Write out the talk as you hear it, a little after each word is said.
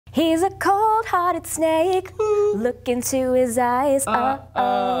He's a cold-hearted snake. Look into his eyes.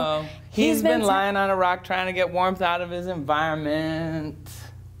 Uh-oh. He's been lying on a rock trying to get warmth out of his environment.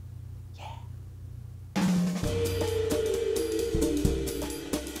 Yeah.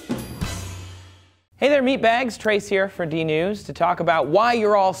 Hey there, meatbags. Trace here for D News to talk about why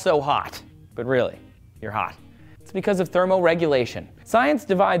you're all so hot. But really, you're hot. It's because of thermoregulation. Science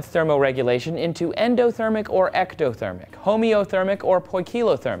divides thermoregulation into endothermic or ectothermic, homeothermic or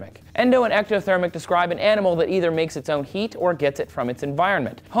poikilothermic. Endo and ectothermic describe an animal that either makes its own heat or gets it from its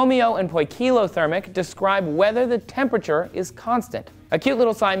environment. Homeo and poikilothermic describe whether the temperature is constant. A cute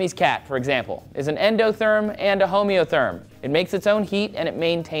little Siamese cat, for example, is an endotherm and a homeotherm. It makes its own heat and it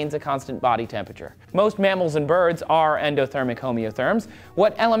maintains a constant body temperature. Most mammals and birds are endothermic homeotherms,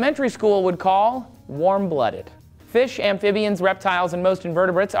 what elementary school would call warm-blooded. Fish, amphibians, reptiles, and most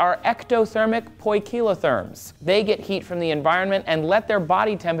invertebrates are ectothermic poikilotherms. They get heat from the environment and let their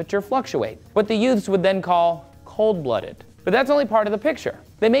body temperature fluctuate, what the youths would then call cold-blooded. But that's only part of the picture.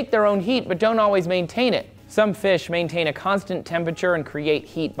 They make their own heat but don't always maintain it. Some fish maintain a constant temperature and create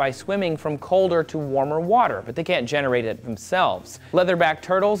heat by swimming from colder to warmer water, but they can't generate it themselves. Leatherback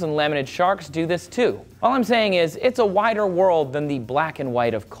turtles and laminid sharks do this too. All I'm saying is, it's a wider world than the black and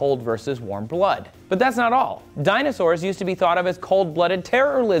white of cold versus warm blood. But that's not all. Dinosaurs used to be thought of as cold-blooded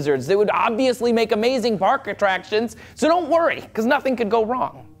terror lizards that would obviously make amazing park attractions, so don't worry, because nothing could go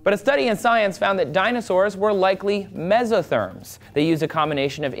wrong. But a study in Science found that dinosaurs were likely mesotherms. They used a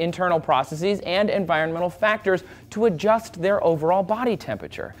combination of internal processes and environmental factors to adjust their overall body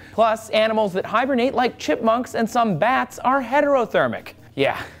temperature. Plus, animals that hibernate like chipmunks and some bats are heterothermic.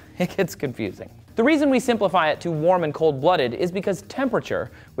 Yeah, it gets confusing. The reason we simplify it to warm and cold-blooded is because temperature,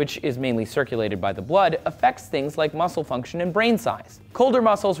 which is mainly circulated by the blood, affects things like muscle function and brain size. Colder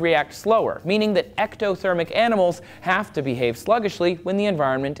muscles react slower, meaning that ectothermic animals have to behave sluggishly when the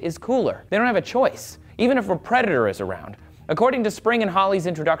environment is cooler. They don't have a choice, even if a predator is around. According to Spring and Holly's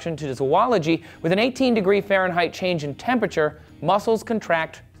Introduction to Zoology, with an 18-degree Fahrenheit change in temperature, muscles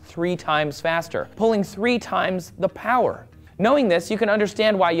contract 3 times faster, pulling 3 times the power. Knowing this, you can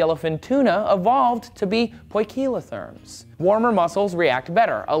understand why yellowfin tuna evolved to be poikilotherms. Warmer muscles react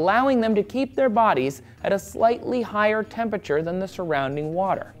better, allowing them to keep their bodies at a slightly higher temperature than the surrounding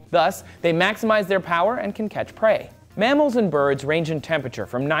water. Thus, they maximize their power and can catch prey. Mammals and birds range in temperature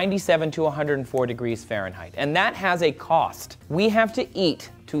from 97 to 104 degrees Fahrenheit, and that has a cost. We have to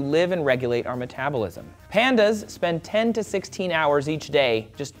eat to live and regulate our metabolism. Pandas spend 10 to 16 hours each day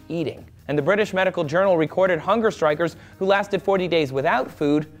just eating. And the British Medical Journal recorded hunger strikers who lasted 40 days without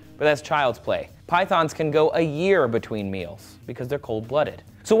food, but that's child's play. Pythons can go a year between meals because they're cold-blooded.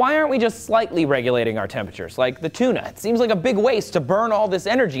 So why aren't we just slightly regulating our temperatures, like the tuna? It seems like a big waste to burn all this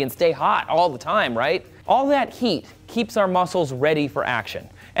energy and stay hot all the time, right? All that heat keeps our muscles ready for action.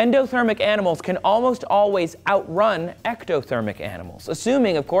 Endothermic animals can almost always outrun ectothermic animals,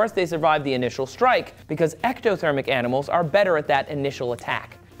 assuming, of course, they survive the initial strike, because ectothermic animals are better at that initial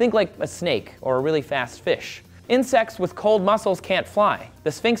attack. Think like a snake or a really fast fish. Insects with cold muscles can't fly.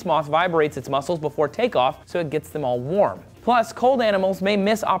 The sphinx moth vibrates its muscles before takeoff, so it gets them all warm. Plus, cold animals may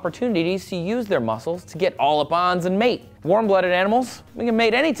miss opportunities to use their muscles to get all up-ons and mate. Warm-blooded animals, we can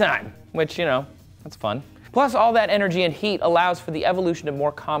mate anytime, which, you know, that's fun. Plus, all that energy and heat allows for the evolution of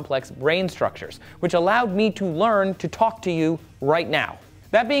more complex brain structures, which allowed me to learn to talk to you right now.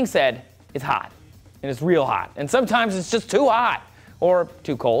 That being said, it's hot, and it's real hot, and sometimes it's just too hot. Or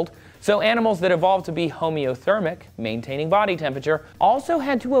too cold. So animals that evolved to be homeothermic, maintaining body temperature, also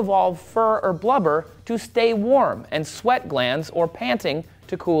had to evolve fur or blubber to stay warm, and sweat glands or panting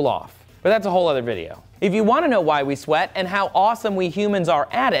to cool off. But that's a whole other video. If you want to know why we sweat and how awesome we humans are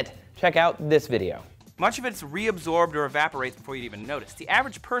at it, check out this video. Much of it's reabsorbed or evaporates before you'd even notice. The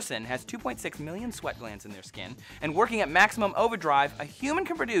average person has 2.6 million sweat glands in their skin, and working at maximum overdrive, a human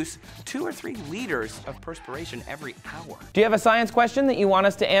can produce 2 or 3 liters of perspiration every hour. Do you have a science question that you want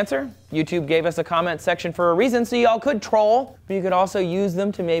us to answer? YouTube gave us a comment section for a reason, so y'all could troll, but you could also use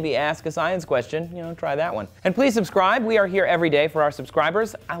them to maybe ask a science question. You know, try that one. And please subscribe. We are here every day for our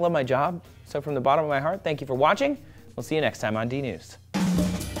subscribers. I love my job, so from the bottom of my heart, thank you for watching. We'll see you next time on D News.